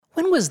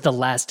When was the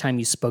last time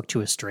you spoke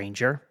to a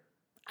stranger?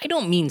 I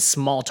don't mean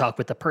small talk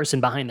with the person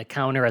behind the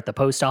counter at the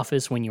post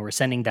office when you were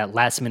sending that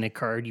last-minute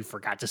card you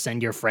forgot to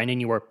send your friend and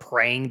you were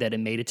praying that it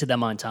made it to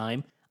them on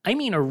time. I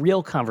mean a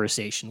real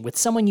conversation with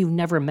someone you've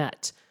never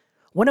met.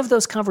 One of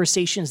those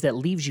conversations that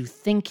leaves you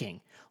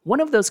thinking.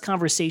 One of those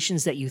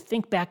conversations that you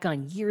think back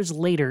on years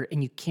later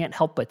and you can't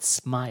help but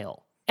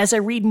smile. As I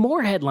read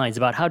more headlines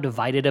about how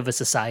divided of a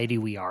society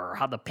we are, or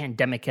how the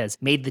pandemic has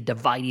made the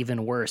divide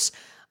even worse,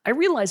 I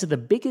realize that the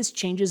biggest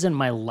changes in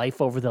my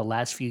life over the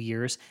last few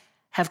years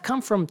have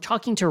come from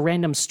talking to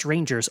random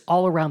strangers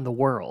all around the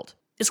world.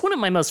 It's one of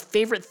my most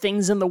favorite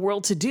things in the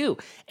world to do,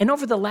 and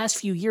over the last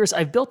few years,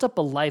 I've built up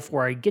a life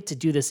where I get to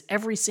do this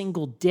every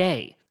single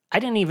day.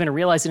 I didn't even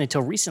realize it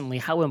until recently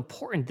how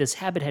important this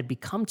habit had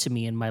become to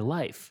me in my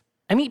life.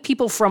 I meet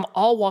people from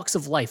all walks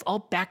of life, all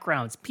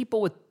backgrounds,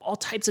 people with all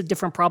types of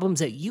different problems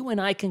that you and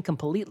I can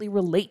completely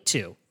relate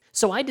to.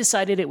 So I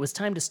decided it was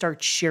time to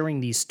start sharing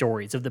these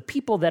stories of the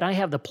people that I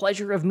have the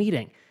pleasure of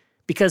meeting.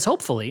 Because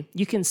hopefully,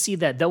 you can see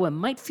that though it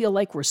might feel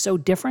like we're so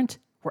different,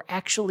 we're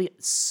actually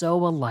so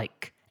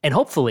alike. And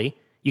hopefully,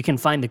 you can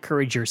find the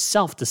courage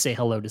yourself to say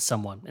hello to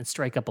someone and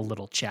strike up a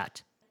little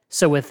chat.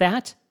 So with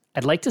that,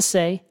 I'd like to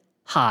say,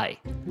 hi,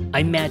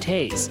 I'm Matt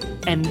Hayes,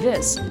 and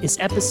this is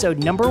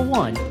episode number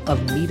 1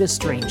 of Meet a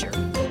Stranger.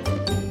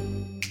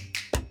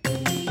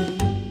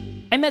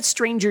 I met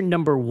stranger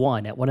number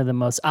 1 at one of the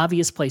most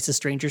obvious places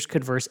strangers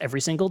converse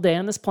every single day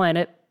on this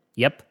planet.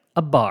 Yep,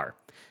 a bar.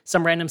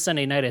 Some random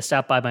Sunday night, I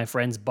stopped by my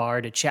friend's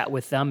bar to chat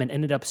with them and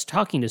ended up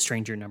talking to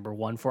stranger number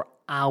 1 for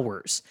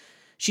hours.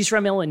 She's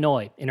from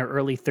Illinois, in her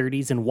early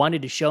 30s, and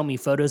wanted to show me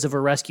photos of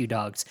her rescue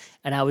dogs,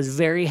 and I was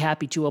very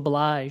happy to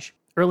oblige.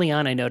 Early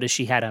on, I noticed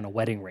she had on a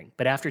wedding ring,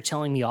 but after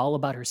telling me all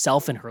about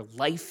herself and her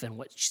life and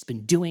what she's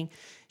been doing,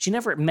 she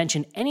never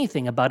mentioned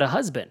anything about a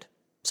husband.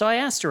 So I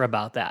asked her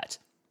about that.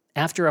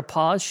 After a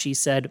pause, she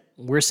said,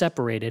 "We're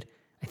separated.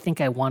 I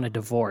think I want a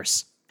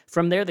divorce."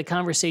 From there, the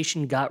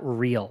conversation got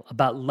real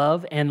about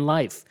love and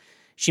life.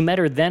 She met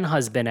her then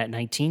husband at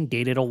 19,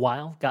 dated a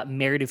while, got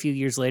married a few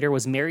years later,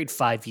 was married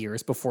 5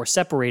 years before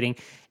separating,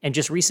 and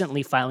just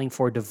recently filing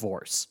for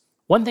divorce.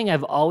 One thing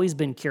I've always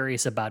been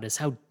curious about is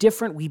how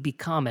different we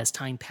become as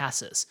time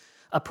passes.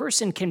 A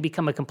person can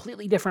become a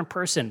completely different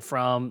person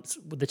from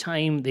the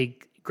time they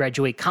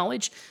graduate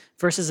college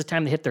versus the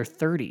time they hit their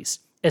 30s,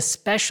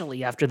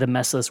 especially after the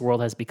mess this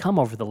world has become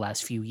over the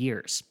last few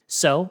years.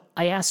 So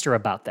I asked her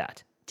about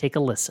that. Take a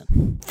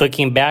listen.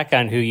 Looking back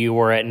on who you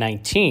were at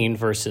 19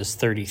 versus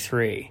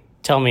 33,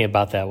 tell me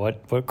about that.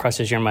 What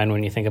crosses your mind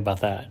when you think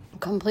about that?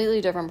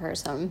 Completely different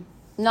person.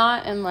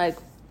 Not in like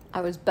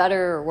I was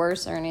better or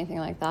worse or anything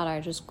like that. I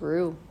just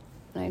grew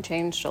and I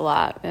changed a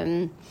lot.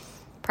 And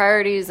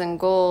priorities and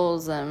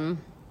goals and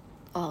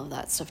all of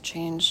that stuff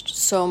changed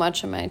so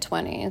much in my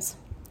 20s.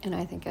 And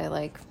I think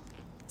I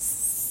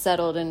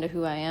settled into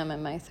who I am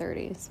in my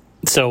 30s.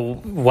 So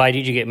why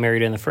did you get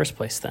married in the first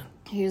place then?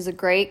 He was a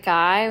great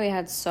guy. We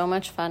had so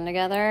much fun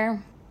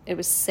together. It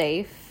was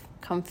safe,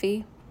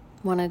 comfy.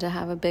 Wanted to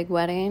have a big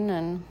wedding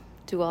and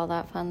do all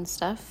that fun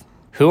stuff.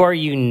 Who are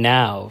you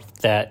now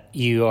that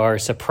you are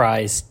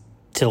surprised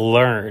to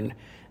learn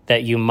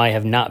that you might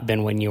have not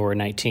been when you were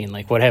 19?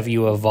 Like, what have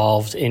you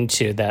evolved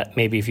into that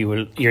maybe if you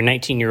were, your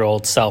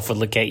 19-year-old self would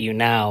look at you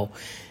now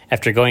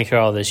after going through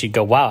all this, you'd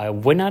go, wow, I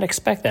would not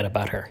expect that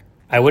about her.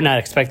 I would not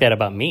expect that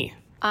about me.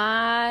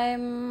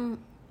 I'm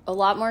a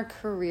lot more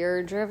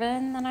career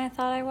driven than I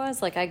thought I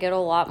was. I get a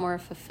lot more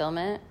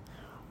fulfillment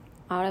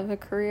out of a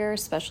career,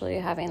 especially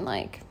having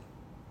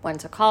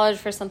went to college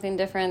for something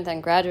different, then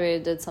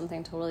graduated, did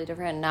something totally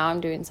different, and now I'm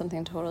doing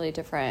something totally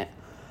different.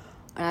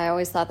 And I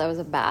always thought that was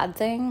a bad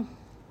thing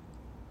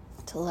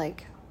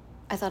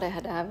I thought I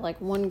had to have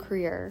one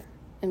career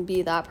and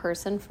be that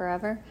person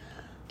forever.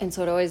 And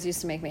so it always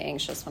used to make me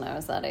anxious when I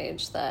was that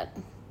age that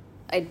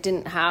I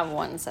didn't have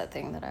one set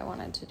thing that I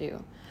wanted to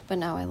do. But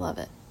now I love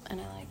it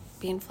and I like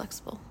being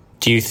flexible.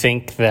 Do you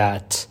think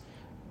that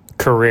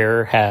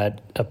career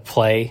had a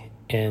play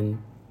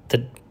in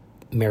the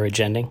marriage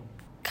ending?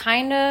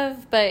 Kind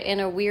of, but in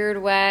a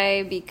weird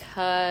way,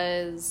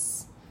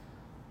 because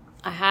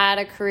I had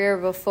a career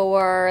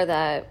before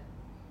that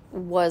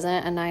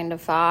wasn't a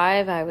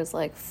 9-to-5. I was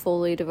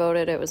fully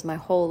devoted. It was my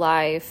whole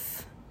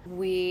life.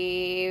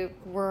 We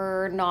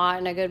were not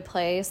in a good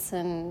place,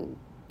 and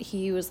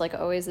he was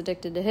always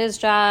addicted to his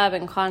job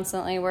and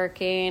constantly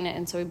working,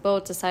 and so we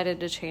both decided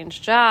to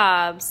change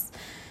jobs.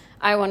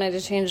 I wanted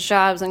to change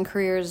jobs and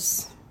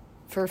careers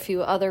for a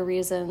few other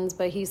reasons,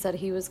 but he said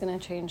he was going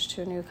to change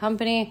to a new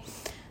company,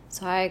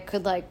 so I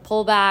could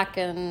pull back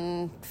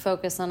and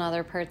focus on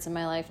other parts of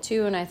my life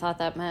too, and I thought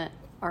that meant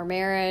our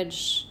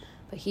marriage,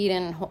 but he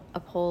didn't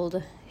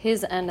uphold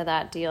his end of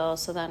that deal,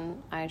 so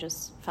then I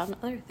just found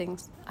other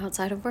things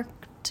outside of work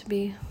to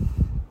be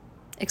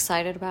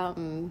excited about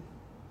and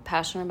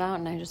passionate about,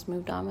 and I just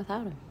moved on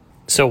without him.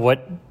 So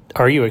what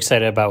are you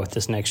excited about with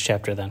this next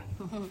chapter then?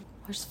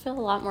 I just feel a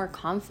lot more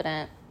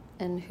confident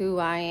in who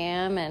I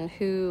am and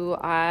who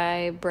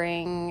I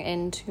bring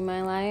into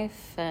my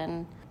life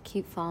and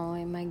keep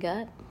following my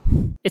gut.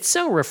 It's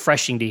so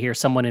refreshing to hear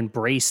someone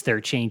embrace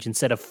their change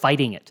instead of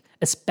fighting it,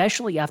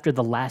 especially after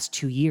the last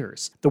 2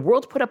 years. The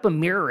world put up a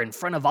mirror in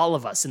front of all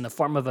of us in the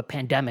form of a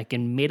pandemic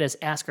and made us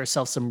ask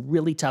ourselves some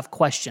really tough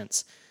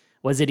questions.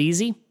 Was it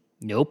easy?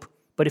 Nope.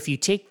 But if you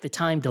take the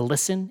time to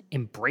listen,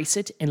 embrace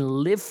it, and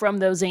live from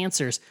those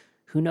answers,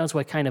 who knows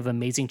what kind of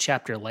amazing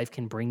chapter life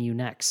can bring you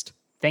next.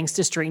 Thanks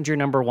to Stranger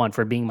Number One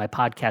for being my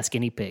podcast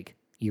guinea pig.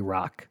 You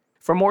rock.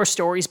 For more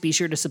stories, be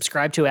sure to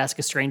subscribe to Ask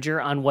a Stranger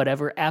on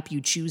whatever app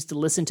you choose to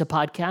listen to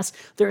podcasts.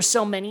 There are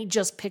so many,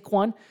 just pick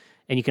one.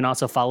 And you can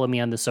also follow me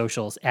on the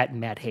socials at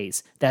Matt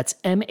Hayes. That's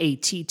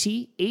MattHaze.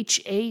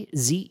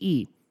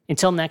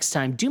 Until next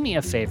time, do me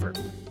a favor.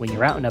 When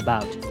you're out and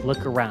about,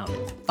 look around,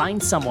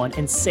 find someone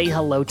and say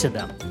hello to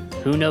them.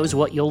 Who knows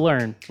what you'll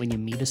learn when you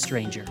meet a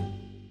stranger.